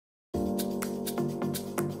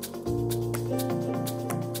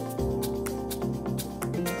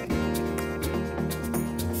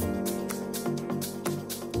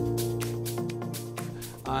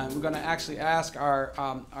I'm going to actually ask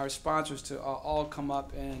our sponsors to all come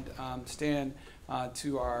up and stand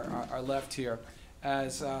to our left here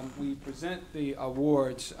as we present the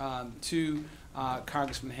awards to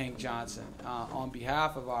Congressman Hank Johnson on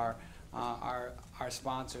behalf of our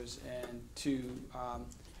sponsors, and to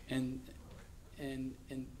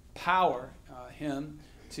empower him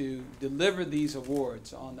to deliver these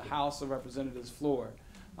awards on the House of Representatives floor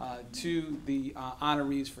to the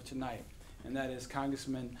honorees for tonight, and that is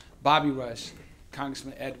Congressman Bobby Rush,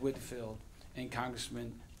 Congressman Ed Whitfield, and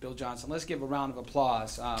Congressman Bill Johnson. Let's give a round of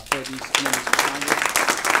applause for these members of Congress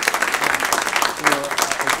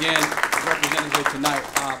for, again, represented here tonight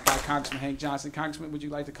by Congressman Hank Johnson. Congressman, would you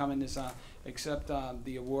like to come and accept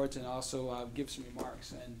the awards and also give some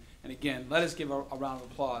remarks? And again, let us give a round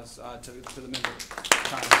of applause to the members of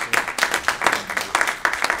Congress.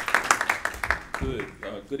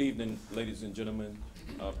 Good evening, ladies and gentlemen.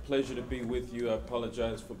 Pleasure to be with you. I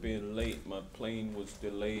apologize for being late. My plane was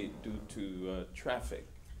delayed due to traffic,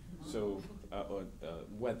 so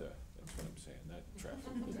weather. That's what I'm saying, not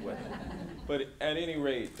traffic, but weather. But at any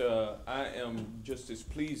rate, I am just as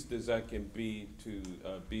pleased as I can be to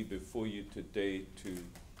be before you today to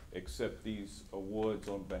accept these awards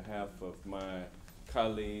on behalf of my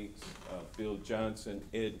colleagues, Bill Johnson,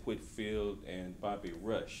 Ed Whitfield, and Bobby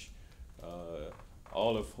Rush,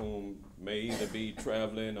 all of whom may either be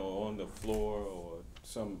traveling or on the floor or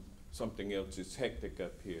something else. It's hectic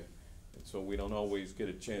up here, and so we don't always get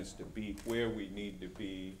a chance to be where we need to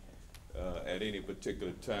be at any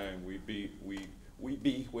particular time. We be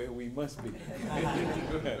where we must be,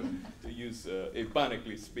 to use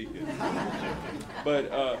ironically speaking.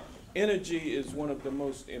 But energy is one of the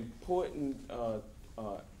most important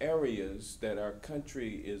areas that our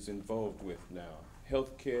country is involved with now.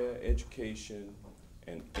 Healthcare, education,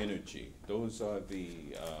 and energy. Those are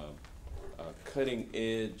the cutting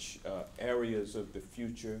edge areas of the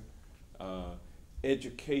future.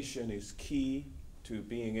 Education is key to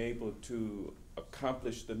being able to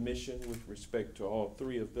accomplish the mission with respect to all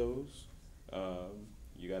three of those.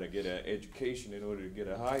 You got to get an education in order to get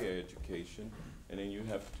a higher education, and then you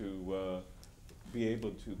have to be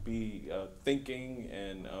able to be thinking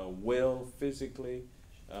and well physically,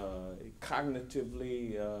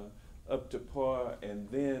 cognitively up to par, and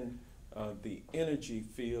then the energy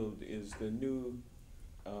field is the new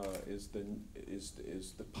is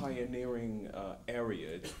the pioneering area.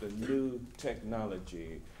 It's the new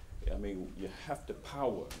technology. I mean, you have to have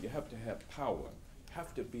power. You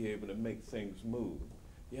have to be able to make things move.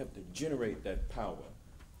 You have to generate that power.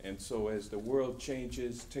 And so as the world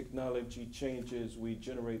changes, technology changes, we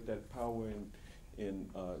generate that power in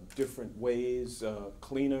different ways,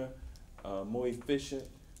 cleaner, more efficient,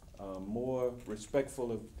 more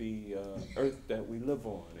respectful of the earth that we live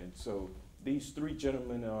on. And so these three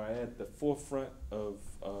gentlemen are at the forefront of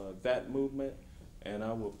that movement, and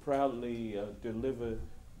I will proudly deliver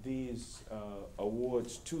these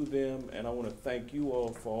awards to them. And I want to thank you all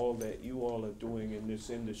for all that you all are doing in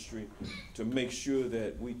this industry to make sure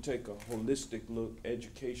that we take a holistic look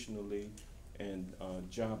educationally and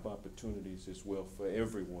job opportunities as well for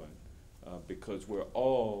everyone, because we're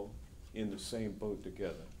all in the same boat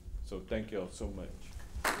together. So thank you all so much.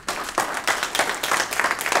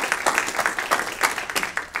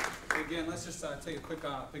 Again, let's just take a quick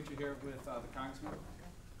picture here with the Congressman.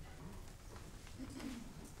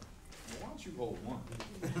 Why don't you hold one?